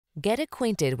Get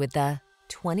acquainted with the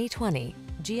 2020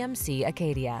 GMC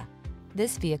Acadia.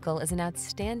 This vehicle is an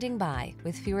outstanding buy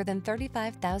with fewer than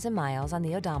 35,000 miles on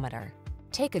the odometer.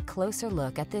 Take a closer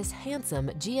look at this handsome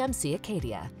GMC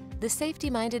Acadia, the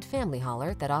safety-minded family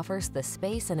hauler that offers the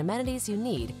space and amenities you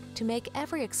need to make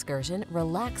every excursion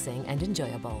relaxing and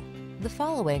enjoyable. The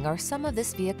following are some of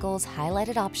this vehicle's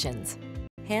highlighted options: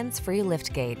 hands-free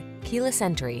liftgate, keyless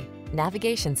entry,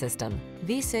 navigation system,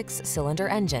 V6 cylinder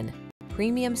engine,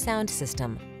 premium sound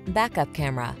system, backup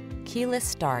camera, keyless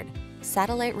start,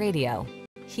 satellite radio,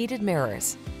 heated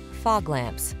mirrors, fog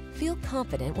lamps. Feel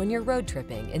confident when you're road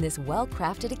tripping in this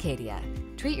well-crafted Acadia.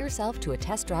 Treat yourself to a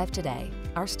test drive today.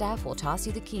 Our staff will toss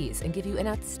you the keys and give you an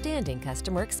outstanding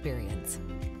customer experience.